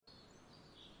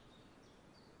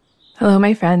Hello,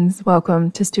 my friends. Welcome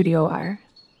to Studio R.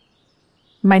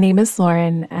 My name is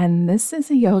Lauren, and this is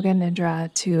a yoga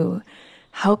nidra to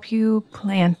help you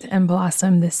plant and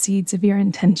blossom the seeds of your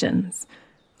intentions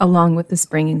along with the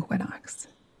spring equinox.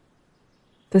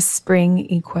 The spring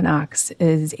equinox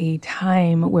is a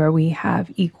time where we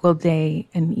have equal day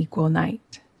and equal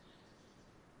night,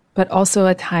 but also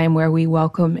a time where we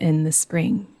welcome in the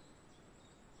spring.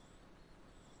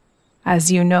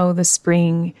 As you know, the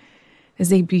spring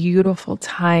is a beautiful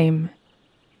time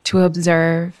to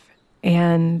observe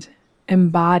and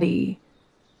embody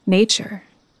nature,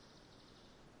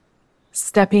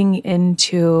 stepping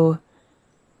into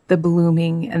the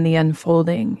blooming and the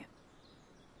unfolding,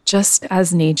 just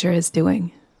as nature is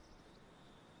doing.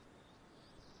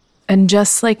 And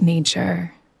just like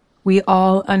nature, we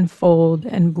all unfold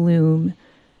and bloom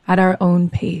at our own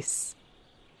pace.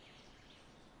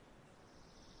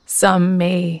 Some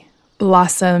may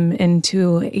blossom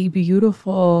into a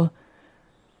beautiful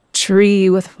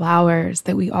tree with flowers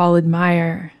that we all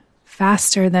admire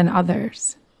faster than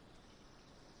others.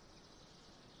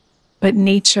 But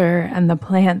nature and the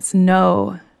plants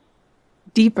know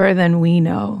deeper than we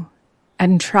know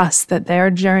and trust that their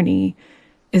journey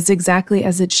is exactly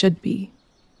as it should be.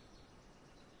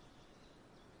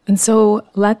 And so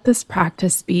let this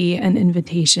practice be an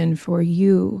invitation for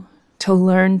you to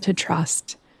learn to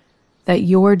trust that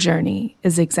your journey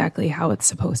is exactly how it's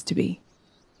supposed to be.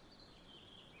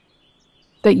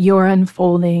 That your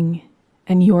unfolding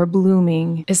and your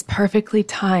blooming is perfectly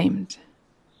timed,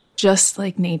 just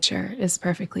like nature is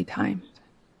perfectly timed.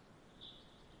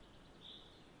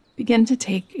 Begin to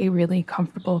take a really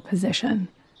comfortable position.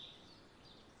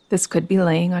 This could be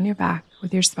laying on your back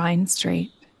with your spine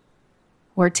straight,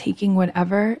 or taking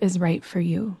whatever is right for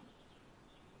you.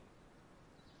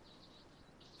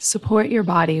 Support your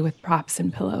body with props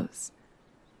and pillows.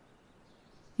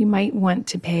 You might want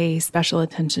to pay special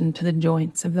attention to the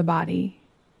joints of the body,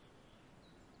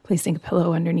 placing a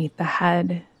pillow underneath the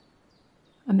head,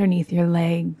 underneath your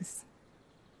legs,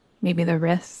 maybe the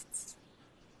wrists.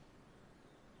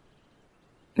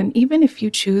 And even if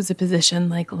you choose a position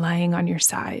like lying on your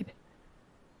side,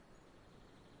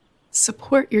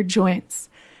 support your joints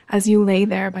as you lay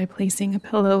there by placing a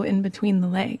pillow in between the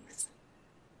legs.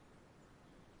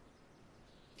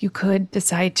 You could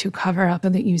decide to cover up so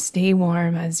that you stay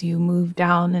warm as you move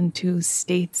down into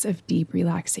states of deep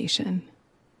relaxation.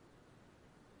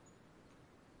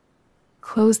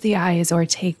 Close the eyes or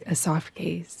take a soft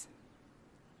gaze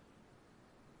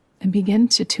and begin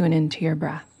to tune into your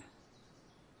breath.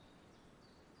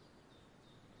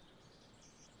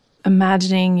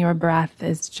 Imagining your breath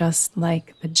is just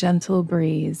like the gentle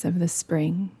breeze of the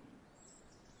spring.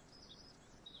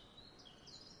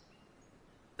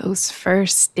 Those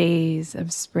first days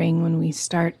of spring when we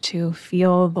start to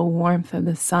feel the warmth of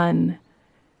the sun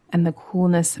and the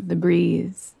coolness of the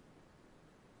breeze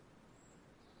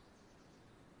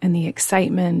and the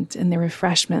excitement and the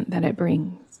refreshment that it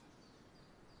brings.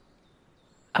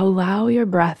 Allow your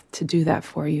breath to do that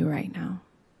for you right now.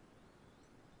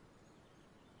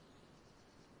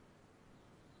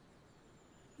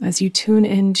 As you tune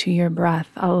into your breath,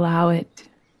 allow it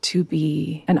to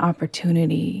be an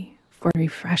opportunity for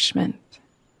refreshment.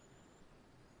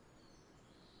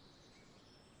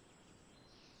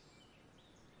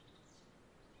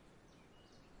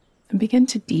 And begin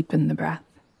to deepen the breath.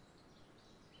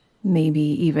 Maybe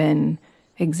even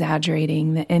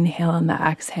exaggerating the inhale and the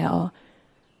exhale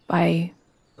by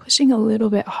pushing a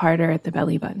little bit harder at the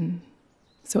belly button.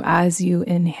 So as you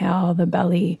inhale, the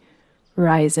belly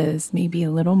rises maybe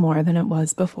a little more than it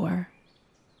was before.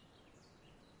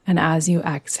 And as you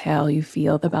exhale, you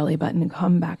feel the belly button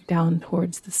come back down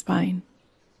towards the spine.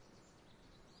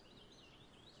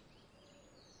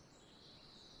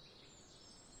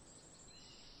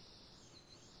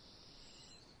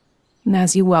 And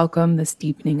as you welcome this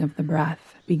deepening of the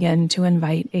breath, begin to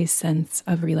invite a sense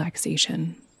of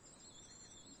relaxation.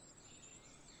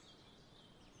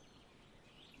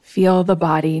 Feel the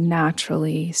body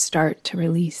naturally start to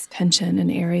release tension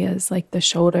in areas like the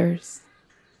shoulders,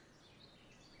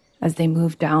 as they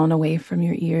move down away from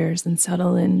your ears and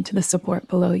settle into the support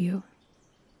below you.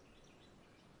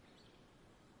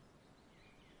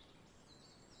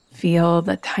 Feel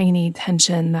the tiny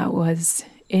tension that was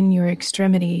in your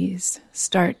extremities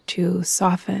start to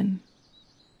soften.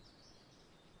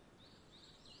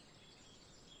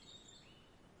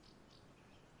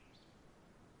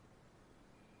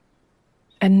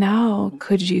 And now,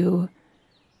 could you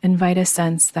invite a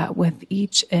sense that with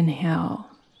each inhale,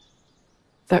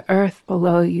 the earth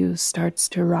below you starts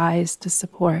to rise to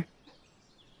support.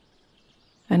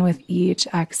 And with each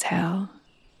exhale,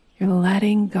 You're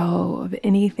letting go of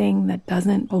anything that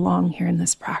doesn't belong here in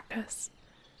this practice,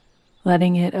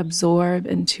 letting it absorb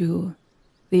into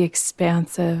the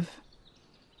expansive,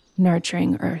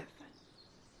 nurturing earth.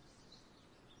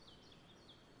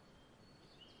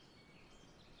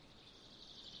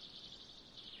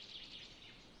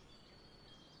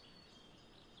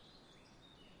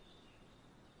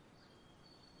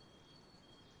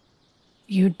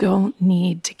 You don't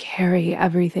need to carry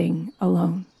everything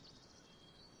alone.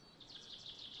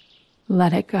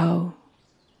 Let it go.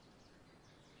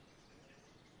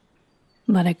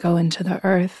 Let it go into the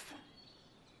earth.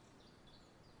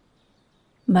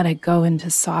 Let it go into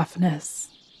softness.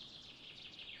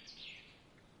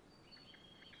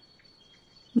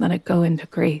 Let it go into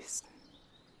grace.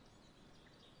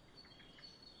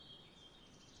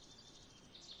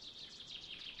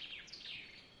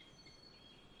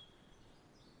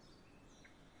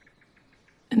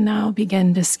 And now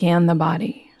begin to scan the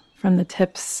body from the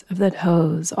tips of the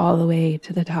toes all the way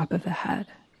to the top of the head.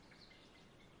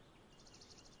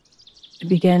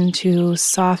 Begin to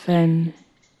soften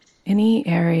any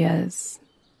areas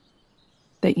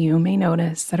that you may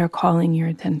notice that are calling your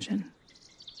attention.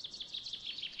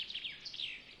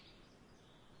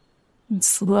 And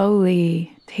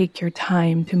slowly take your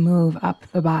time to move up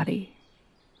the body.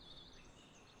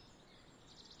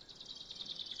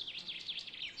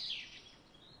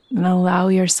 And allow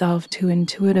yourself to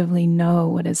intuitively know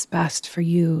what is best for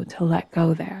you to let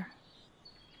go there.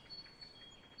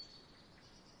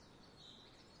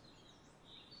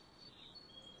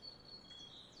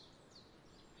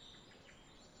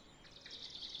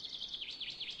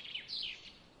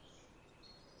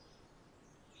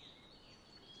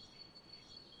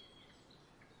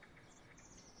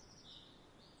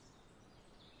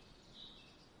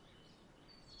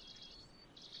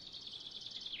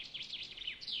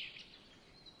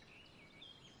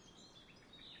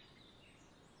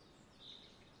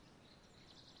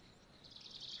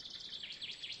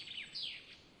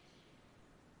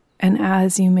 And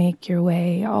as you make your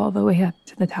way all the way up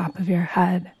to the top of your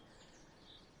head,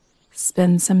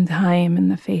 spend some time in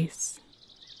the face.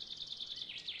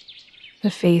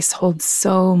 The face holds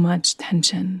so much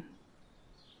tension.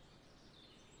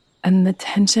 And the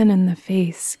tension in the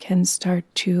face can start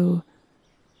to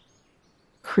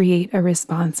create a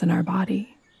response in our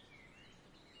body.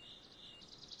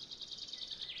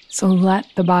 So let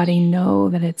the body know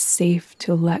that it's safe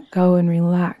to let go and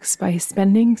relax by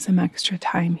spending some extra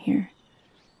time here.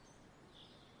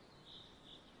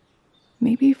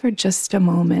 Maybe for just a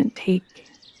moment,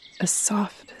 take a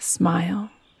soft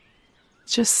smile,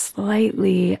 just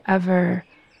slightly, ever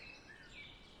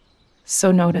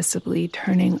so noticeably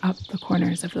turning up the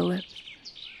corners of the lips.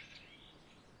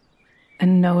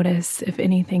 And notice if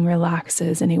anything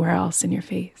relaxes anywhere else in your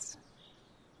face.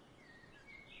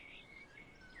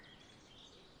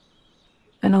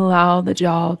 And allow the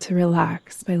jaw to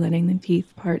relax by letting the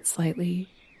teeth part slightly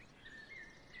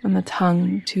and the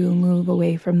tongue to move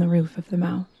away from the roof of the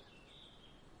mouth.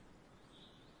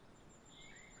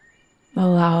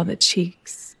 Allow the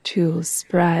cheeks to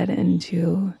spread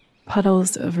into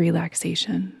puddles of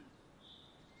relaxation.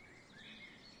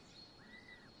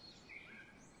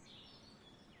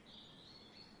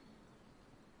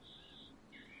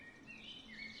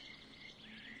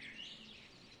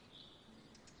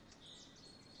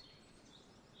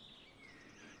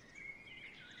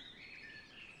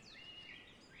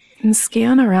 And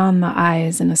scan around the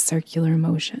eyes in a circular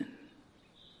motion.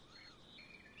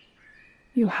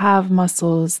 You have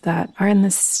muscles that are in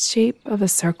the shape of a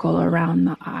circle around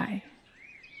the eye.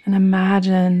 And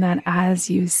imagine that as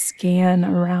you scan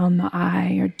around the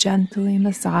eye, you're gently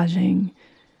massaging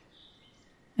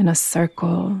in a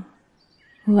circle,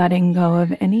 letting go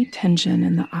of any tension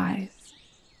in the eyes.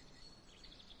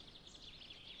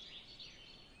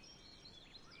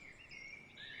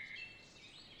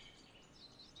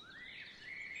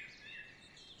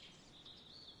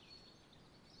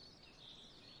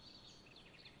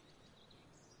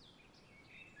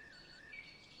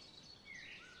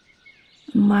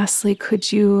 And lastly, could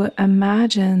you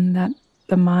imagine that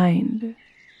the mind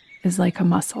is like a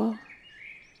muscle?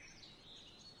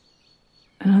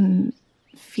 And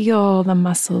feel the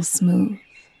muscle smooth,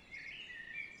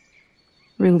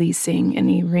 releasing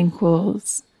any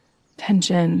wrinkles,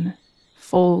 tension,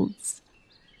 folds,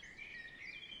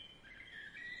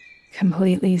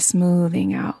 completely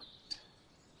smoothing out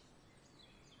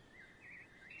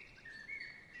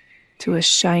to a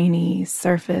shiny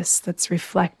surface that's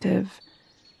reflective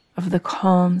of the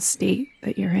calm state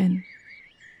that you're in.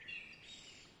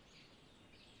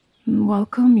 And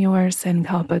welcome your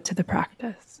Sankalpa to the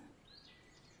practice.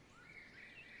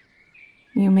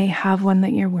 You may have one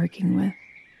that you're working with.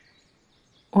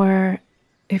 Or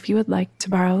if you would like to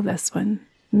borrow this one,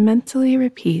 mentally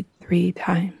repeat 3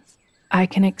 times. I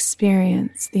can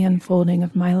experience the unfolding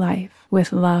of my life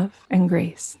with love and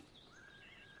grace.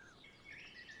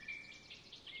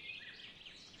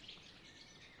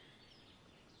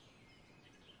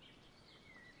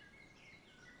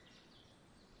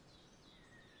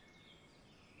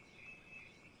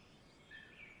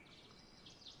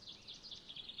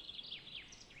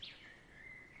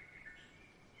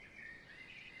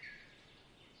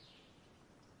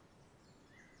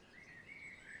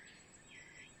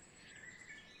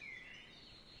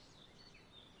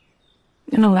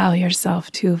 And allow yourself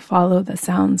to follow the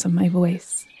sounds of my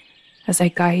voice as I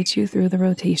guide you through the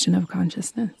rotation of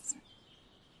consciousness.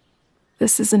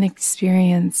 This is an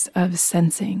experience of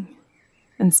sensing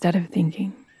instead of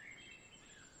thinking.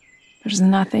 There's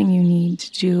nothing you need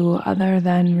to do other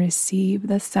than receive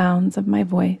the sounds of my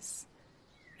voice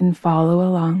and follow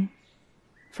along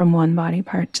from one body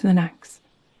part to the next.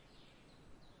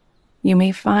 You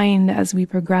may find as we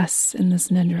progress in this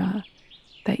Nidra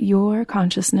that your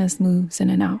consciousness moves in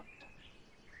and out.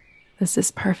 This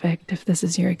is perfect if this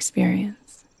is your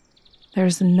experience.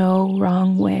 There's no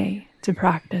wrong way to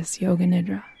practice Yoga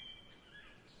Nidra.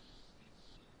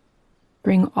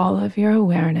 Bring all of your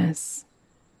awareness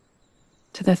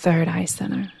to the third eye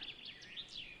center.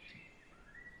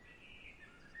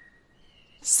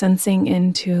 Sensing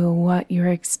into what you're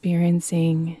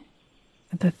experiencing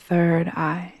at the third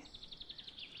eye.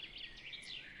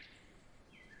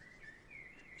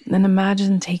 Then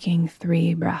imagine taking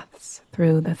 3 breaths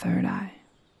through the third eye.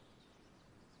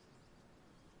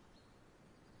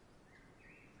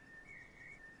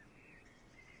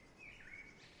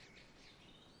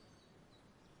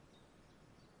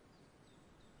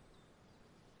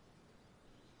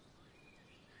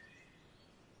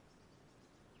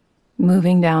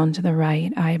 Moving down to the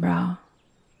right eyebrow,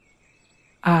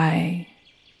 eye,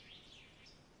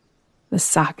 the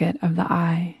socket of the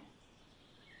eye,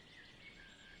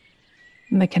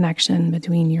 and the connection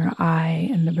between your eye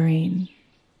and the brain,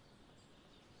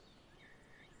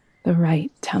 the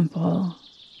right temple,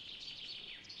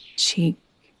 cheek,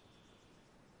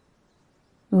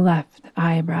 left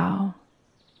eyebrow,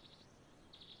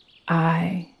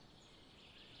 eye,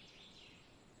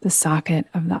 the socket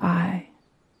of the eye,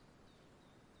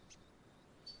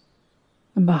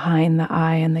 and behind the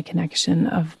eye and the connection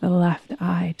of the left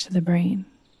eye to the brain,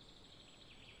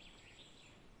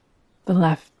 the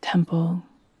left temple,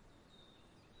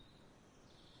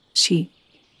 cheek,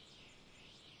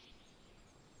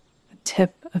 the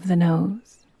tip of the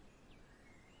nose,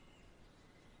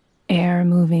 air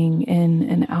moving in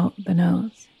and out the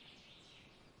nose,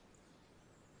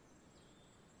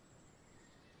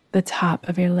 the top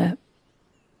of your lip,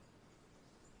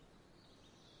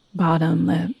 bottom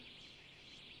lip,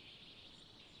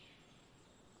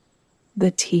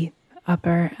 the teeth,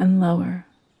 upper and lower,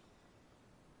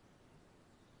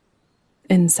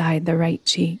 inside the right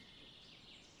cheek,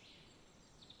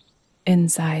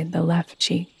 inside the left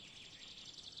cheek,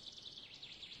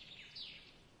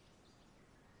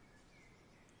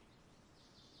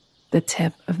 the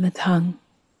tip of the tongue,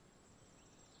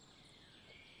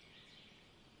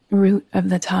 root of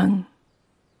the tongue,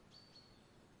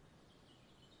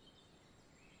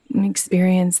 and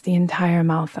experience the entire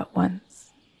mouth at once.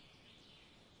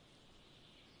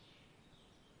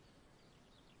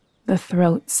 The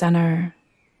throat center,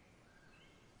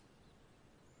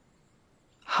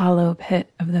 hollow pit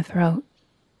of the throat,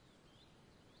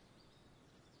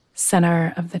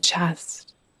 center of the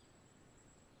chest.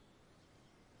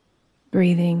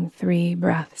 Breathing 3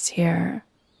 breaths here,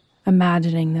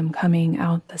 imagining them coming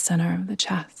out the center of the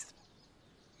chest.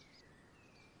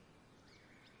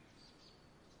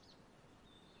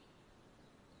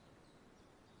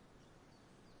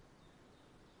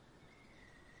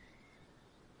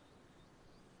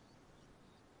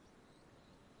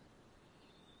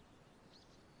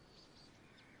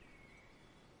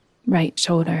 Right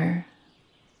shoulder,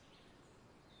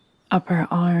 upper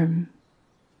arm,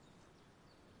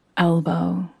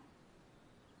 elbow,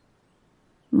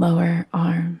 lower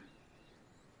arm,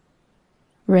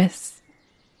 wrist,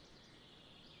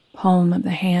 palm of the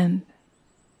hand,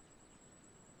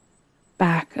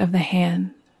 back of the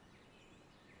hand,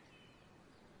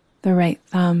 the right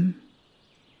thumb,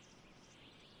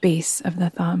 base of the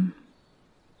thumb,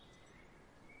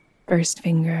 first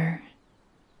finger,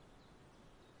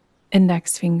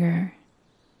 index finger,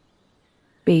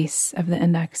 base of the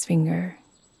index finger,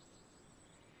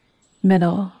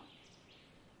 middle,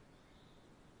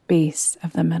 base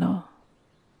of the middle,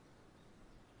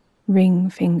 ring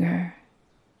finger,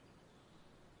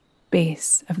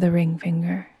 base of the ring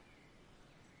finger,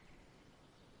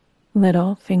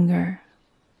 little finger,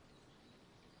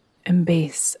 and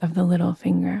base of the little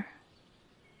finger.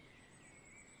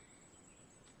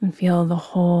 And feel the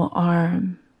whole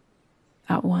arm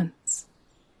at once.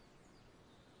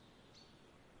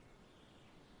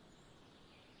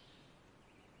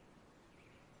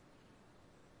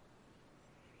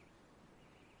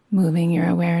 Moving your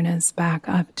awareness back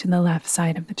up to the left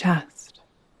side of the chest,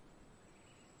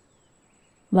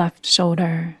 left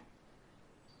shoulder,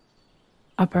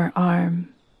 upper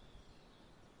arm,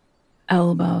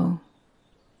 elbow,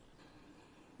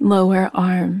 lower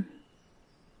arm,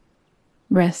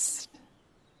 wrist,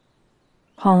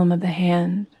 palm of the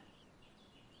hand,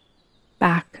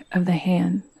 back of the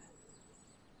hand,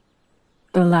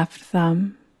 the left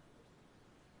thumb,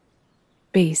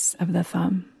 base of the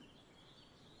thumb,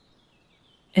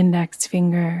 index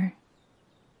finger,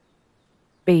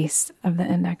 base of the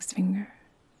index finger,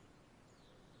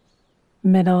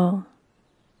 middle,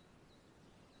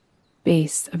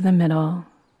 base of the middle,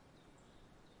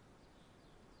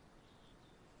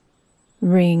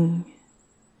 ring,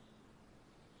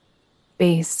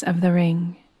 base of the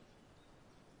ring,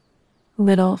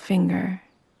 little finger,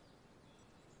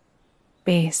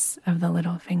 base of the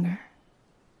little finger.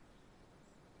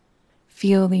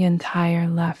 Feel the entire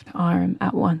left arm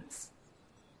at once.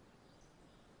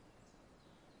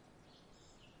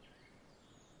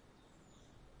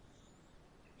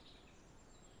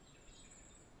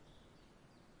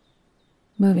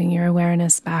 Moving your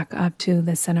awareness back up to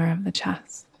the center of the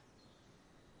chest,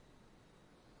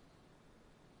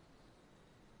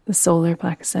 the solar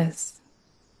plexus,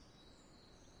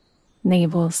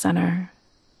 navel center,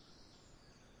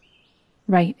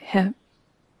 right hip,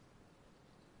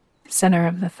 center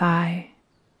of the thigh,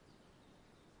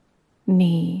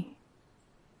 knee,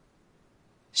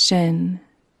 shin,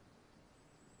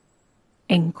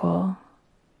 ankle,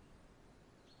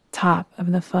 top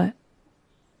of the foot,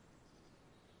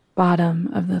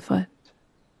 bottom of the foot,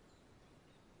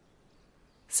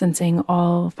 sensing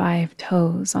all 5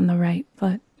 toes on the right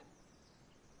foot,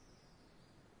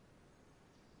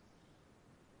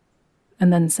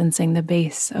 and then sensing the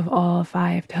base of all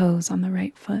 5 toes on the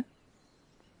right foot.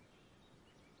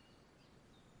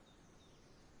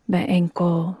 The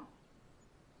ankle,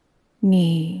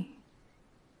 knee,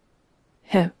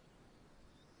 hip,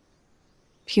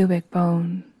 pubic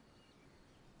bone,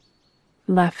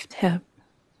 left hip,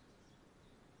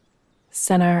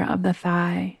 center of the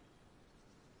thigh,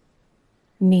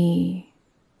 knee,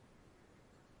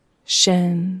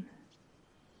 shin,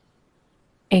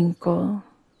 ankle,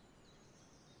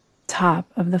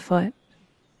 top of the foot,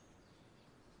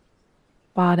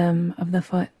 bottom of the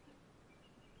foot,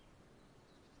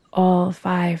 all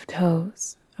 5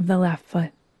 toes of the left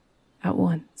foot at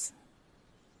once.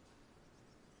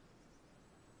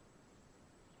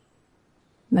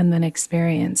 And then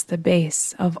experience the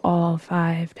base of all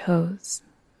 5 toes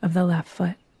of the left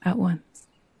foot at once.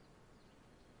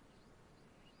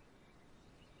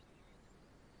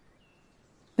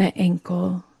 The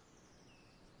ankle,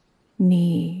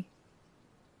 knee,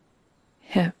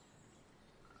 hip,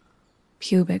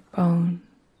 pubic bone,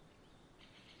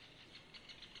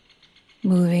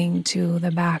 moving to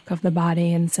the back of the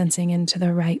body and sensing into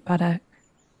the right buttock,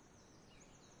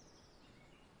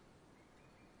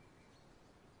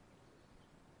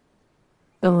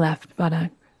 the left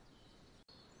buttock,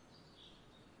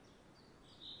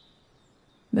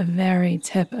 the very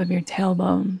tip of your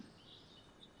tailbone,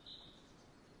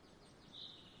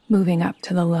 moving up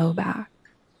to the low back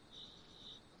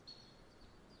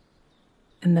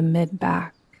and the mid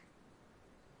back,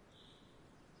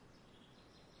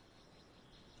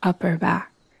 upper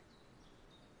back,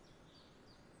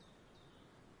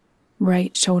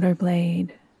 right shoulder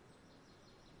blade,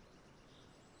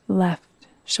 left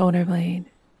shoulder blade,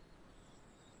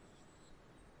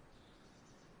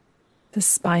 the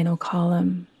spinal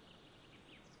column,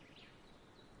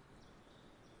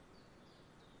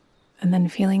 and then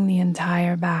feeling the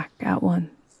entire back at once.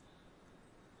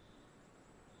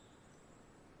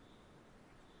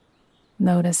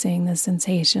 Noticing the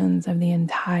sensations of the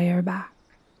entire back.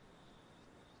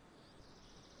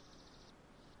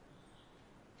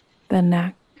 The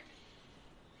neck,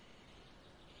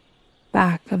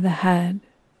 back of the head,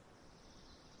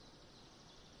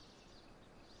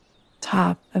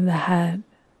 top of the head,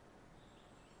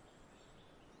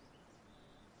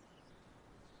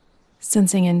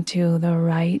 sensing into the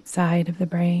right side of the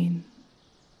brain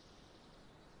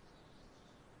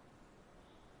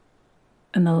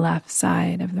and the left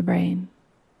side of the brain,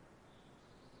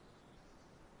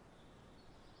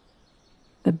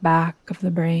 the back of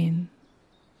the brain,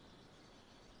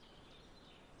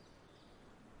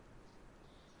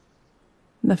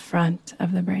 the front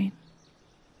of the brain.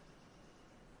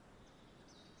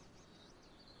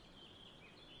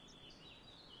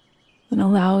 And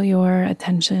allow your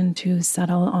attention to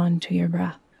settle onto your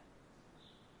breath.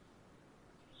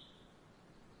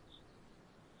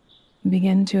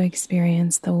 Begin to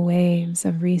experience the waves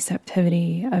of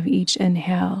receptivity of each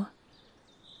inhale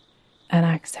and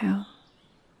exhale.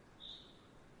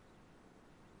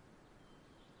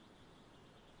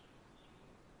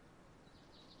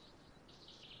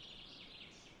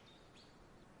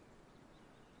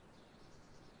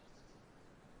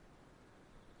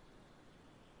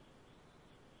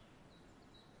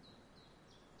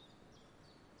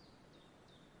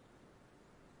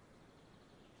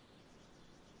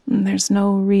 And there's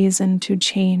no reason to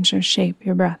change or shape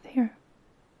your breath here.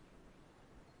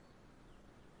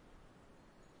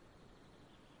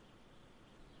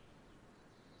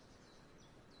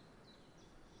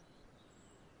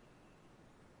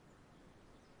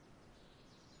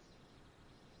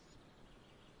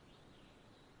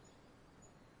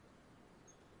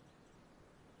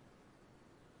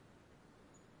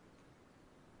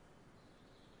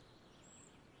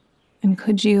 And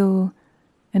could you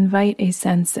invite a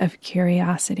sense of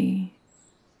curiosity,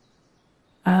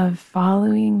 of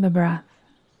following the breath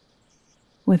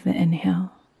with the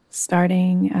inhale,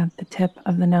 starting at the tip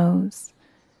of the nose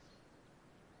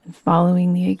and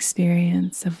following the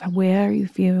experience of where you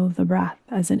feel the breath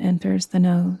as it enters the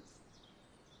nose,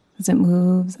 as it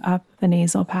moves up the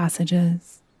nasal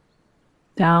passages,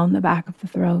 down the back of the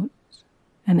throat,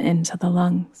 and into the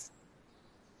lungs.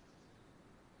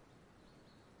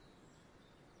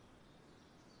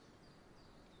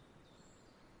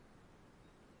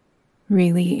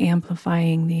 Really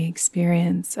amplifying the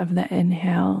experience of the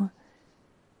inhale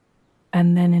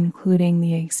and then including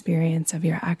the experience of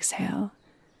your exhale,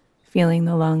 feeling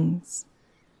the lungs.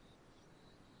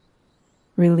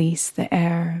 Release the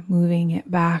air, moving it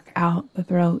back out the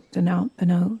throat and out the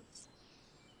nose.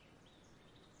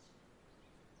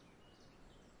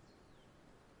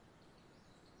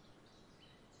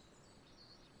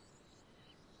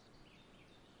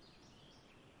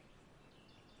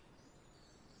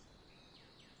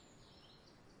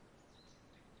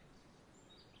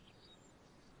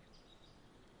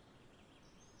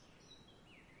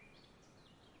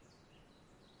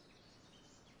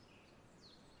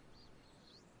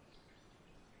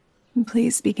 And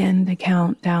please begin to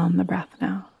count down the breath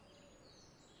now.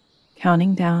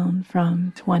 Counting down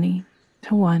from 20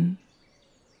 to 1.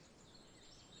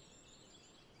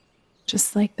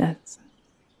 Just like this.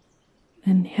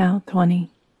 Inhale 20.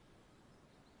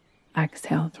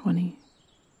 Exhale 20.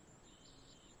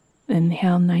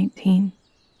 Inhale 19.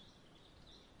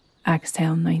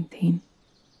 Exhale 19.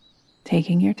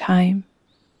 Taking your time.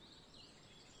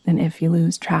 And if you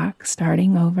lose track,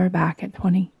 starting over back at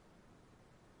 20.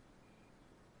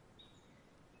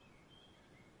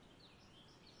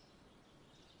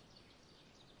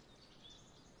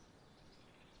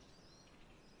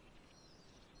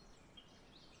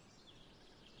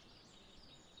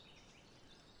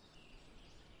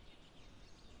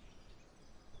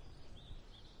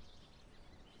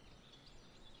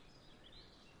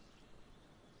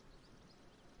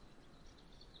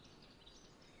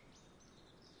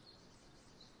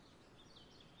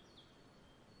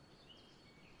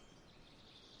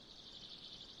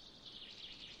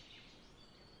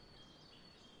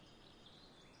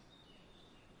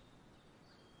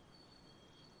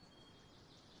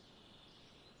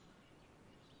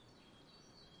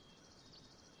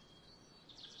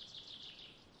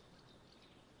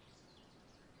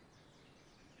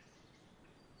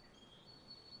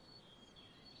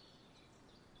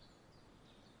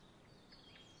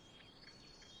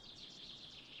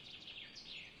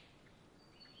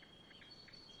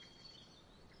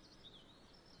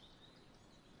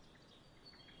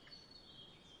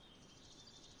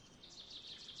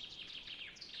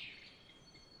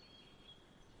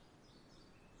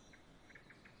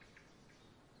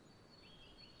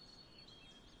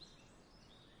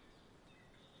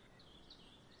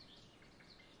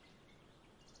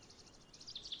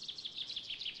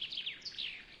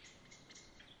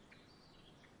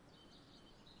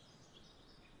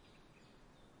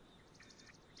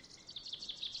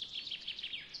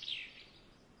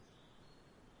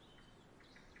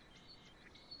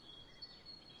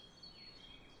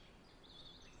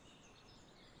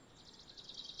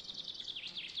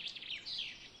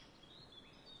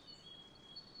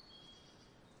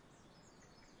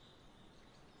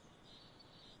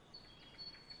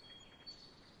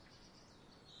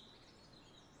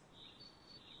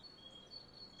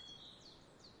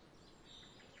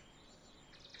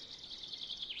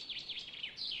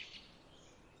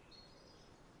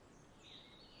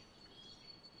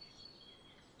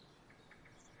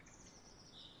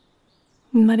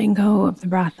 And letting go of the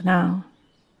breath now,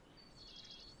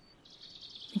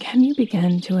 can you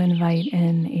begin to invite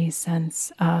in a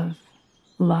sense of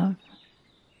love?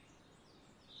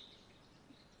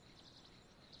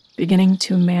 Beginning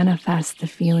to manifest the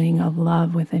feeling of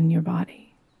love within your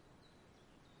body.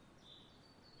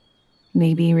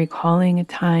 Maybe recalling a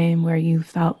time where you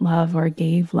felt love or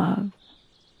gave love,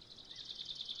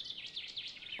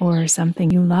 or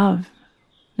something you love.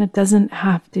 It doesn't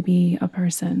have to be a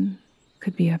person. It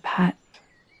could be a pet,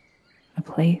 a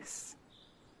place.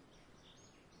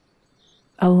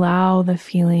 Allow the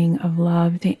feeling of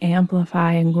love to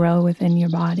amplify and grow within your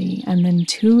body, and then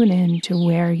tune in to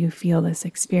where you feel this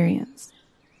experience.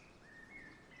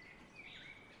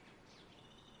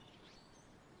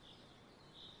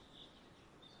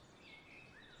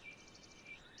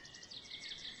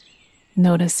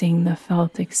 Noticing the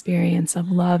felt experience of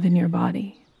love in your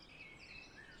body.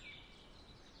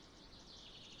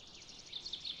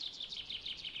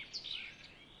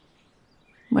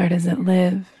 Where does it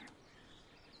live?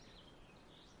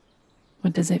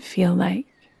 What does it feel like?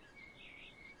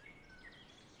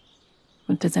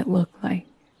 What does it look like?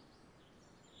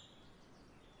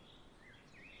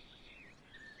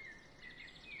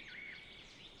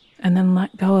 And then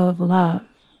let go of love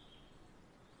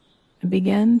and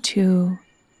begin to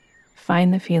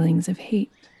find the feelings of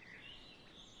hate.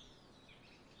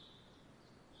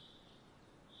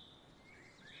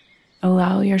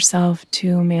 Allow yourself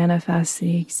to manifest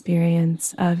the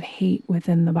experience of hate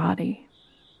within the body.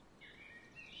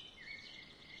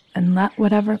 And let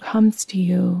whatever comes to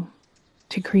you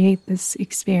to create this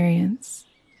experience,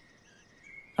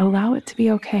 allow it to be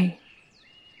okay.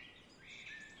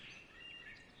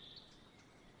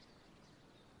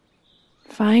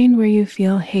 Find where you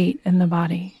feel hate in the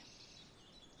body.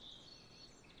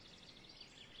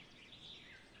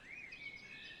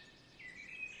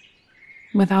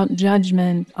 Without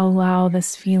judgment, allow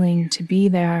this feeling to be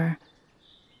there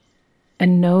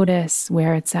and notice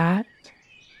where it's at,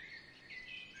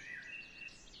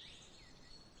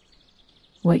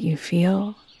 what you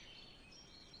feel,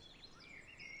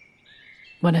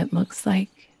 what it looks like.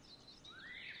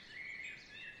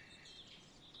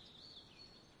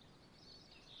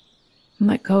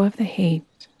 Let go of the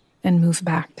hate and move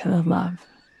back to the love.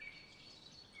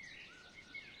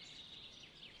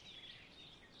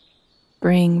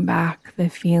 Bring back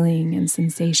the feeling and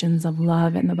sensations of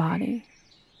love in the body,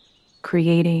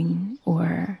 creating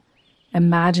or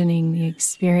imagining the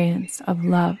experience of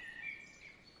love.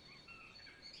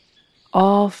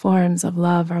 All forms of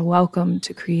love are welcome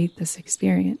to create this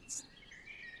experience.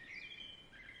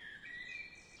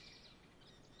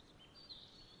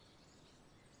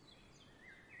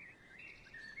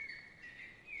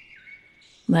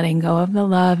 Letting go of the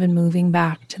love and moving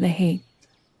back to the hate.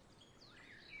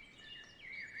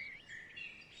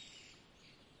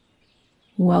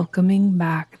 Welcoming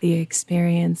back the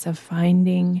experience of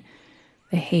finding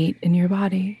the hate in your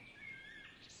body.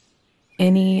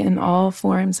 Any and all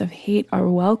forms of hate are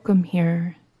welcome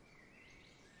here,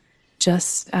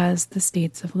 just as the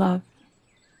states of love.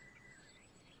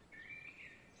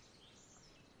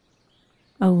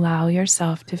 Allow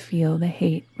yourself to feel the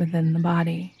hate within the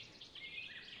body.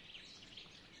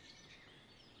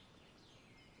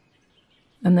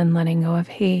 And then letting go of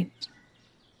hate.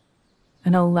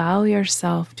 And allow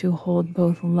yourself to hold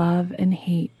both love and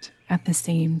hate at the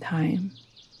same time.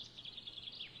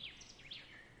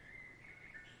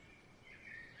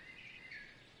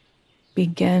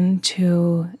 Begin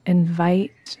to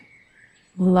invite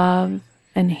love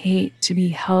and hate to be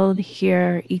held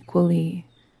here equally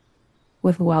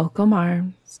with welcome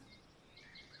arms,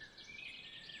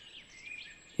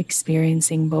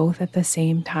 experiencing both at the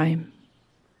same time.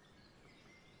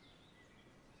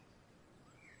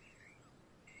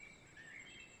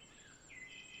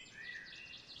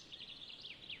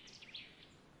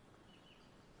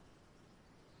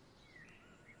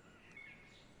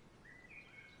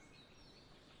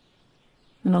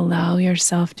 And allow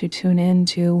yourself to tune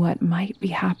into what might be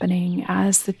happening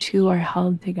as the two are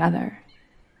held together.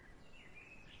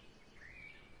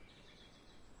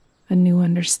 A new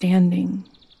understanding,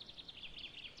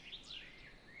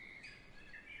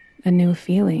 a new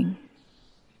feeling,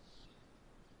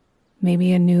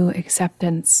 maybe a new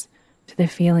acceptance to the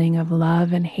feeling of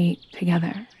love and hate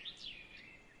together.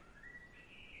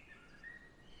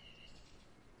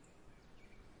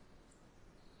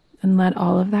 And let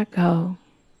all of that go.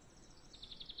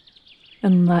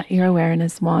 And let your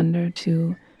awareness wander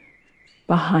to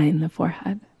behind the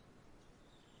forehead.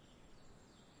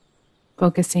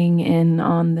 Focusing in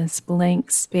on this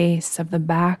blank space of the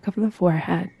back of the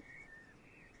forehead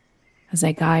As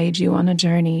I guide you on a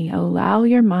journey, allow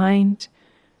your mind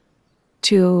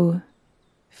to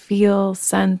feel,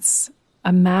 sense,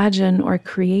 imagine, or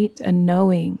create a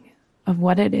knowing of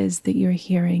what it is that you're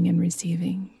hearing and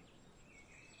receiving.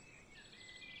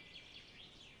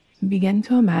 Begin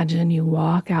to imagine you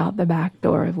walk out the back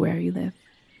door of where you live.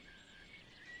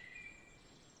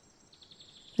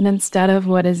 And instead of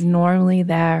what is normally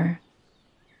there,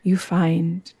 you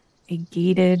find a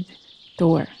gated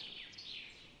door.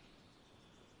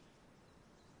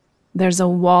 There's a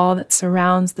wall that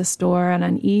surrounds this door, and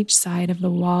on each side of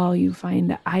the wall you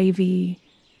find ivy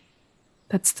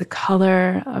that's the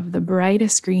color of the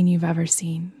brightest green you've ever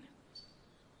seen.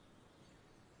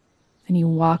 And you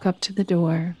walk up to the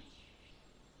door,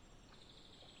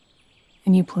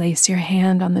 and you place your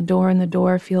hand on the door, and the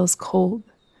door feels cold.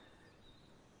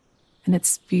 And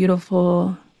its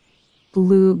beautiful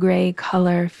blue-gray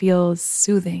color feels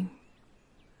soothing.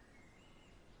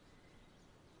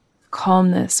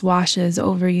 Calmness washes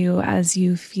over you as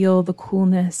you feel the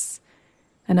coolness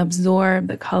and absorb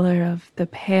the color of the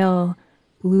pale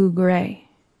blue-gray.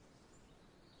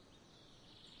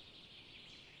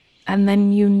 And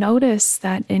then you notice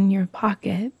that in your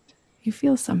pocket, you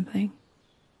feel something.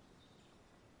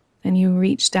 And you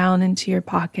reach down into your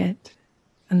pocket,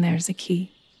 and there's a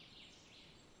key.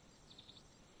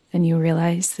 And you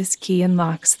realize this key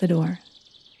unlocks the door.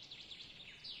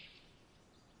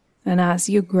 And as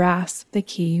you grasp the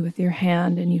key with your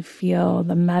hand and you feel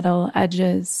the metal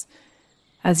edges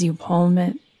as you palm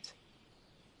it,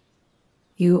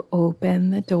 you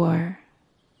open the door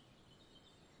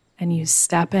and you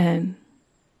step in.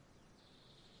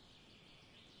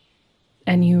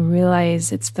 And you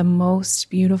realize it's the most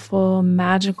beautiful,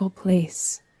 magical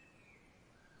place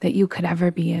that you could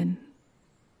ever be in.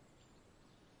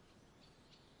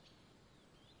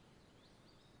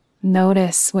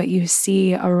 Notice what you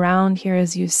see around here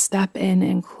as you step in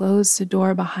and close the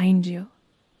door behind you.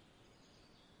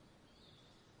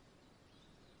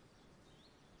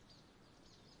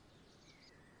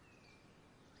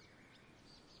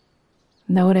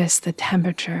 Notice the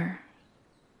temperature.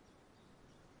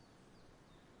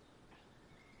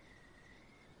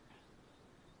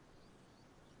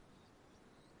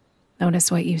 Notice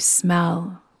what you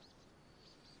smell.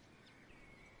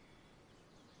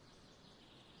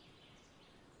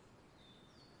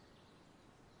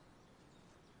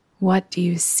 What do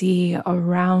you see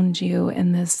around you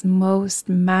in this most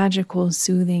magical,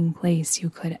 soothing place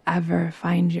you could ever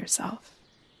find yourself?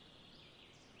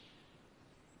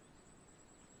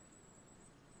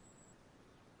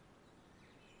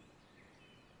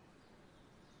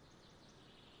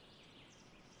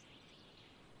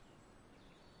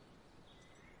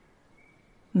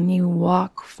 And you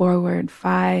walk forward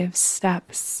 5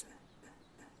 steps,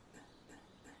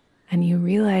 and you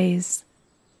realize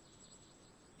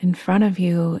in front of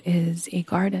you is a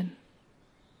garden.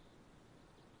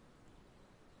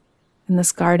 And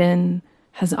this garden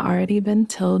has already been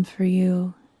tilled for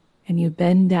you, and you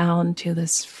bend down to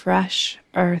this fresh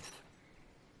earth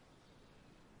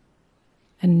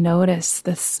and notice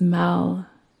the smell,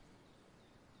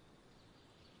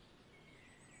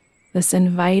 this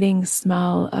inviting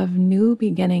smell of new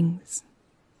beginnings,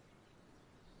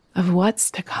 of what's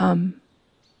to come.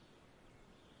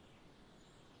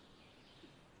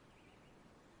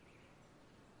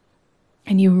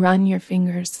 And you run your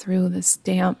fingers through this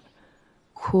damp,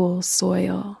 cool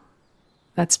soil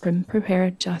that's been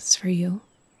prepared just for you.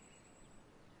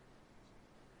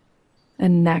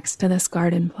 And next to this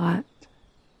garden plot,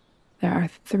 there are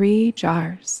 3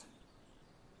 jars.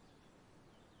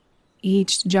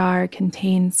 Each jar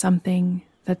contains something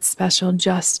that's special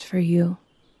just for you.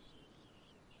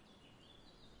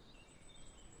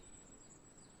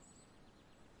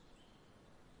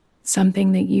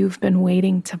 Something that you've been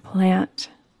waiting to plant,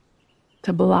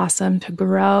 to blossom, to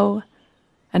grow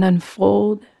and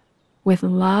unfold with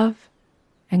love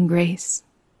and grace.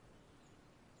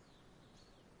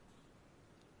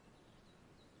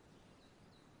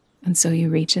 And so you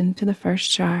reach into the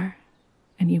first jar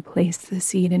and you place the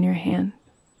seed in your hand.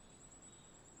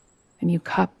 And you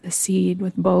cup the seed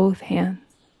with both hands.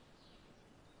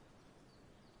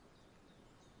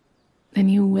 Then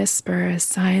you whisper a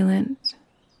silent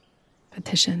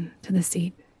petition to the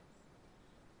seed,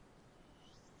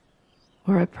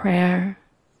 or a prayer,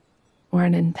 or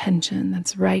an intention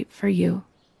that's right for you.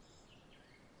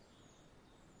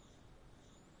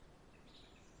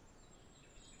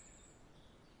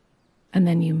 And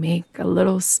then you make a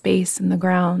little space in the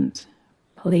ground,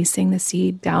 placing the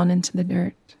seed down into the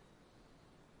dirt,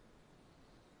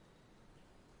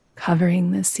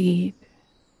 covering the seed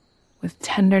with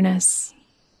tenderness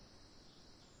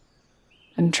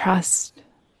and trust.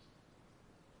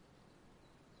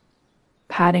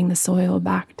 Patting the soil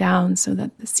back down so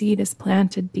that the seed is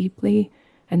planted deeply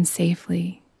and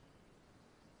safely.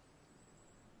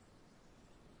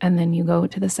 And then you go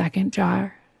to the second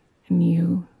jar and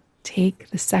you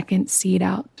take the second seed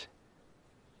out,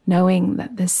 knowing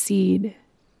that this seed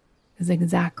is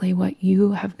exactly what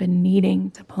you have been needing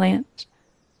to plant.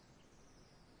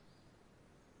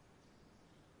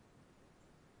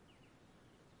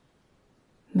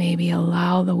 Maybe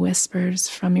allow the whispers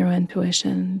from your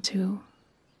intuition to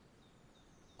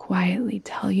quietly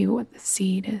tell you what the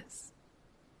seed is.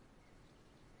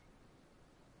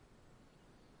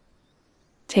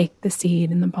 Take the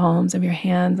seed in the palms of your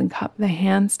hands and cup the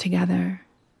hands together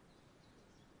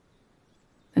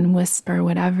and whisper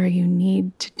whatever you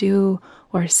need to do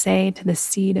or say to the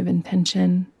seed of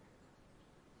intention,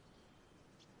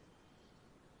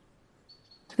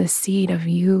 to the seed of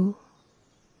you,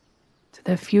 to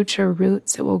the future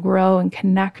roots that will grow and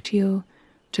connect you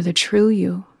to the true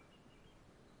you.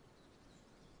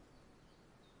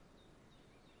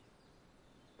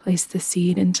 Place the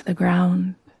seed into the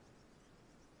ground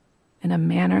in a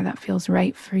manner that feels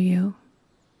right for you.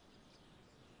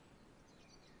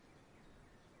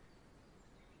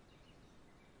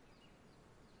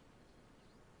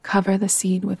 Cover the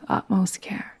seed with utmost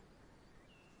care.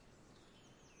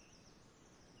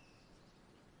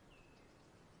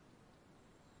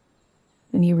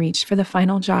 Then you reach for the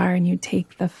final jar and you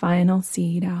take the final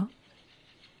seed out.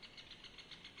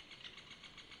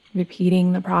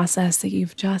 Repeating the process that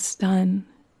you've just done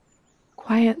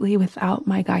quietly without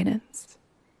my guidance.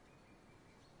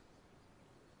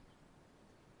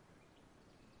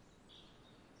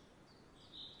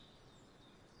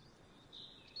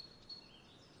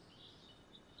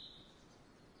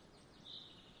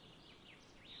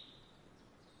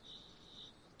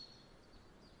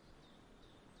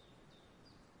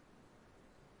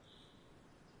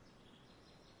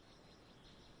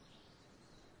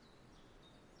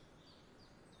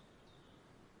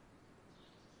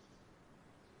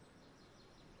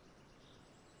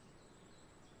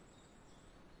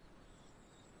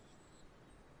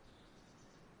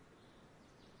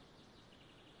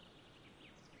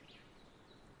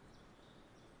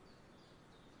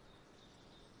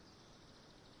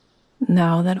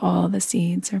 Now that all the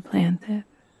seeds are planted,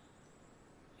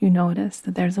 you notice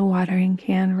that there's a watering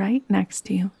can right next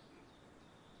to you.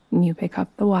 And you pick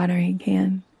up the watering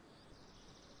can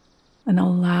and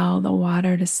allow the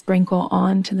water to sprinkle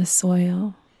onto the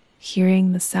soil,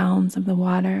 hearing the sounds of the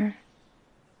water,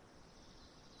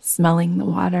 smelling the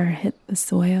water hit the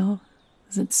soil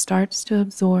as it starts to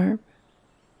absorb,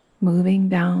 moving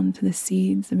down to the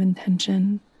seeds of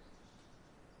intention,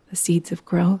 the seeds of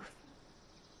growth,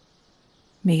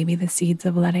 maybe the seeds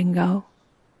of letting go.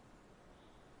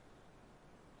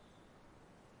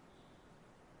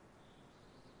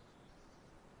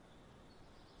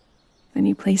 Then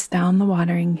you place down the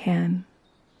watering can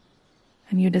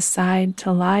and you decide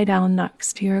to lie down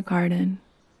next to your garden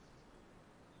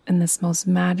in this most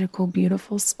magical,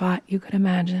 beautiful spot you could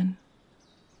imagine.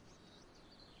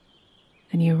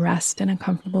 And you rest in a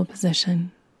comfortable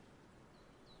position,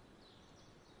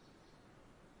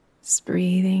 just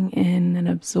breathing in and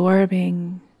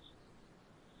absorbing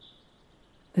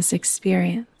this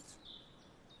experience.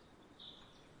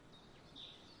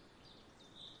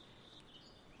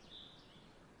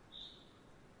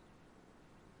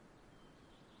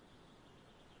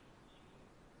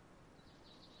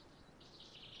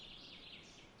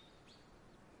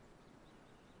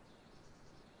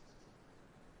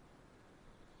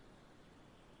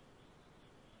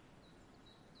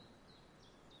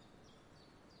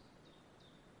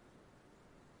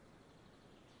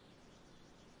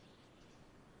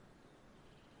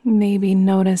 Maybe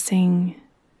noticing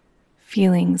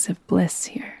feelings of bliss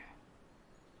here.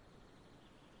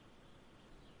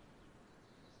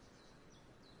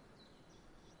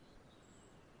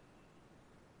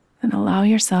 And allow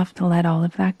yourself to let all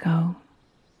of that go.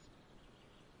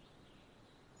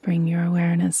 Bring your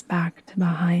awareness back to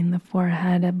behind the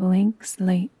forehead, a blank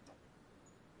slate.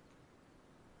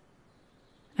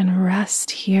 And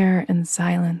rest here in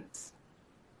silence,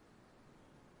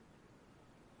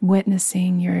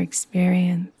 witnessing your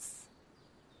experience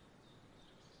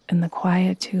in the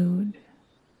quietude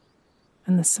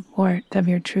and the support of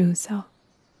your true self.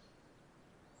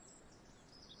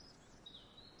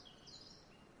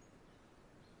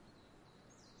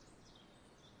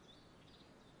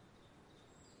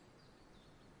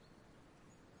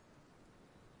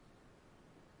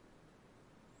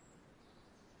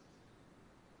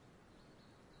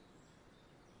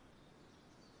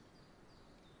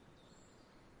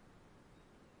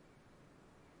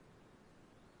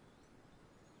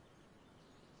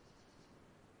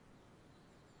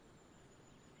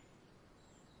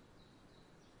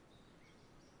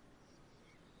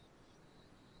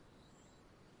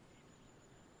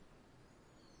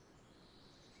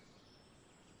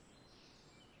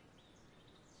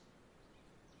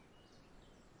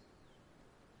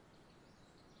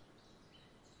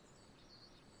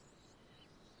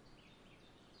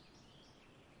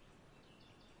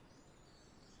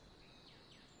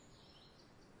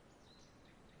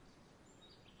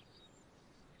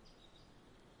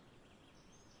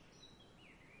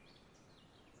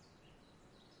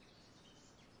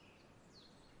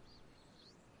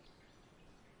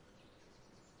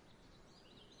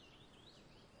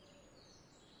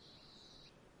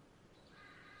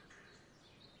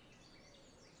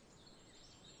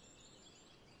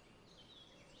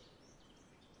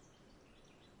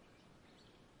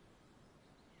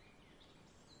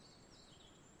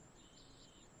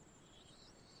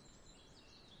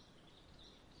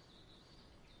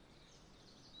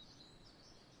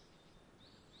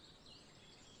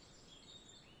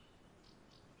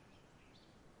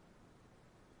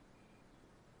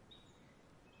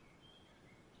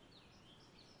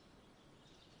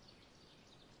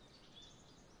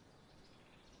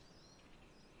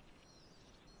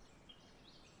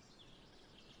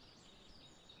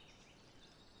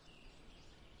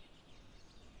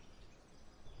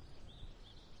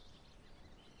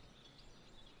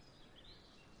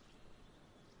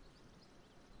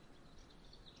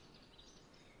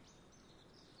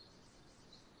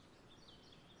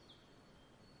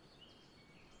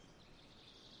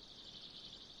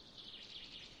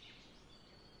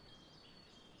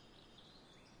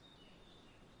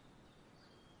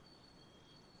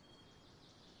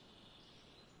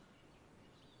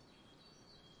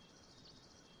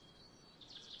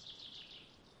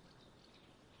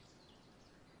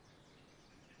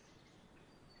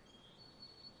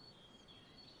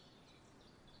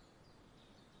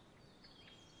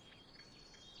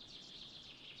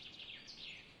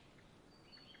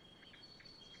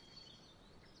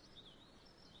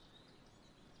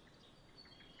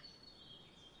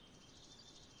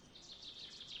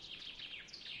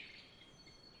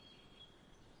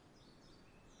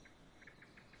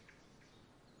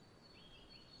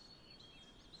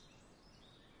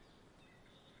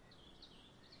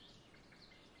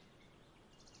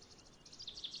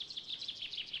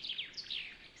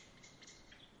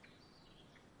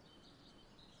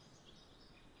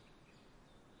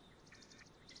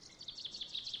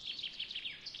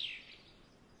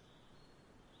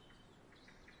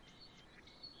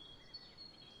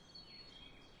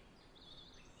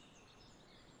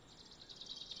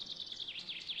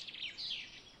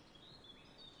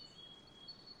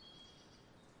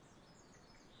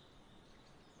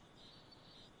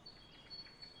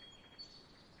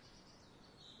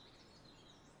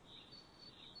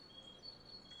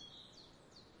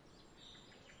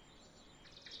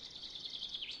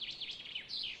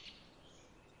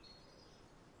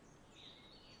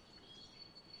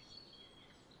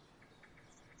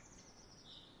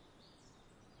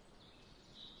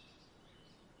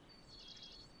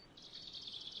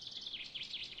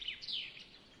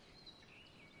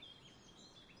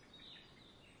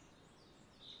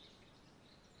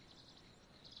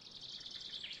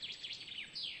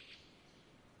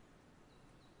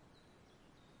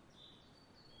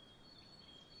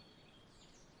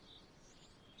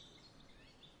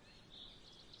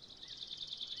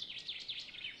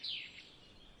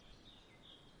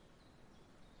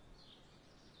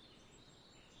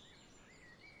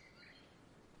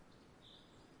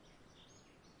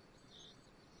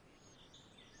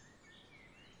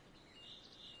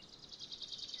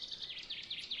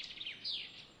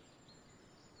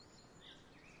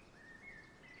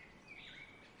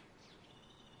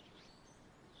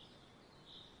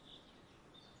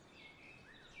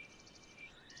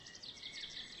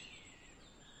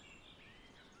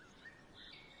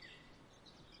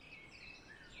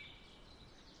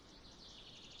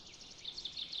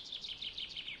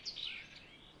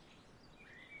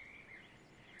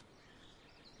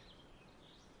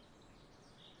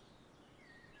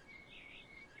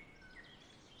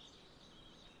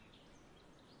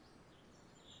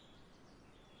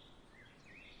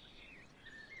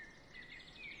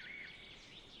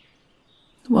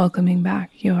 welcoming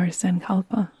back your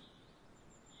Sankalpa,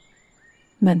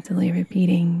 mentally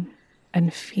repeating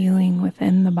and feeling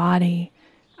within the body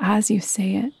as you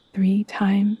say it 3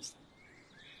 times.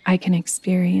 I can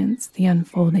experience the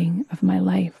unfolding of my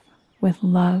life with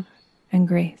love and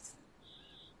grace.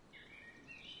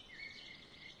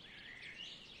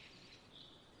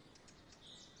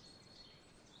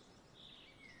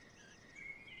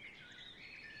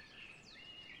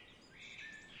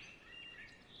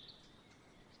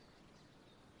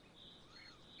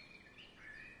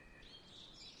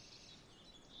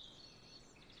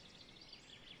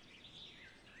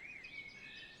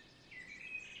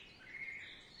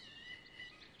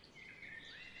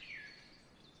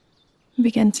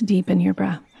 Begin to deepen your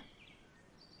breath.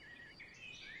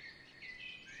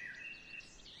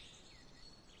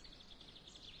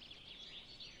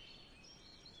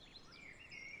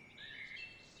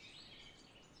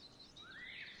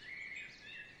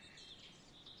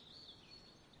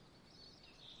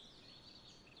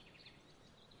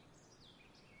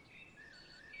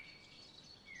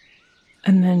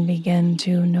 And then begin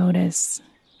to notice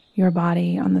your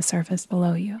body on the surface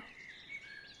below you.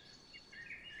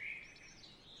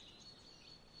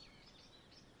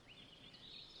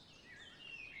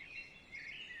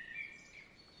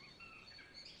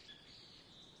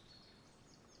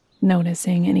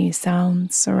 Noticing any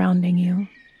sounds surrounding you.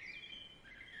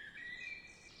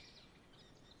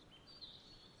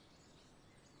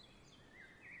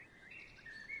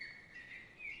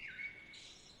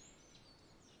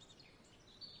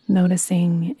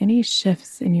 Noticing any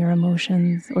shifts in your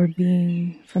emotions or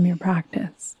being from your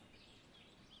practice.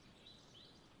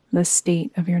 The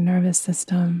state of your nervous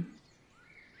system,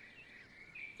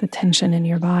 the tension in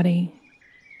your body.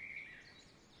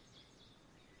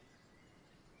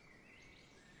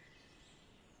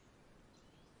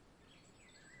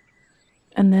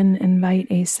 And then invite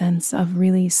a sense of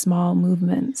really small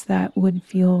movements that would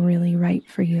feel really right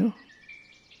for you,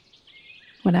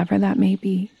 whatever that may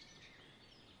be.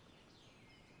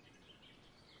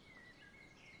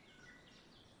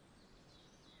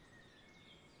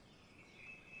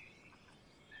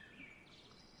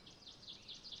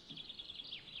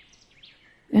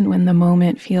 And when the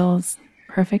moment feels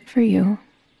perfect for you,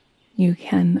 you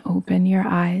can open your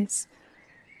eyes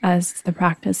as the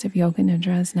practice of Yoga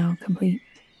Nidra is now complete.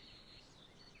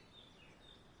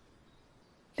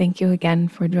 Thank you again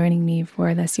for joining me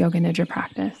for this Yoga Nidra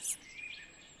practice.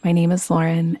 My name is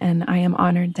Lauren, and I am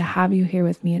honored to have you here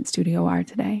with me at Studio R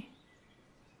today.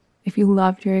 If you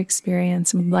loved your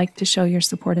experience and would like to show your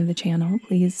support of the channel,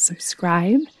 please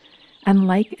subscribe and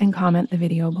like and comment the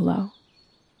video below.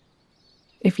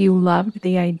 If you loved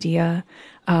the idea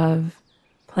of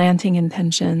planting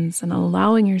intentions and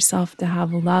allowing yourself to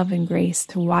have love and grace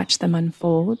to watch them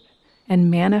unfold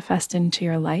and manifest into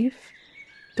your life,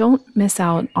 don't miss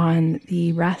out on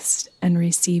the Rest and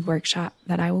Receive workshop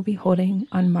that I will be holding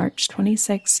on March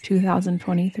 26,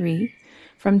 2023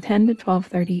 from 10 to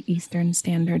 12:30 Eastern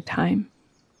Standard Time.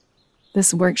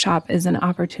 This workshop is an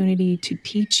opportunity to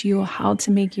teach you how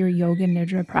to make your Yoga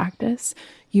Nidra practice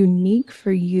unique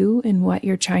for you in what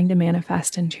you're trying to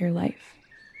manifest into your life,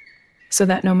 so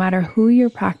that no matter who you're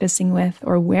practicing with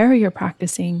or where you're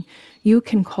practicing, you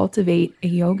can cultivate a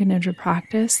Yoga Nidra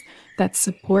practice that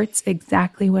supports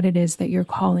exactly what it is that you're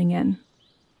calling in.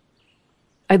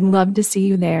 I'd love to see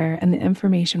you there, and the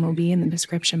information will be in the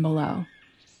description below.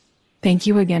 Thank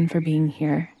you again for being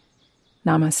here.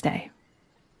 Namaste.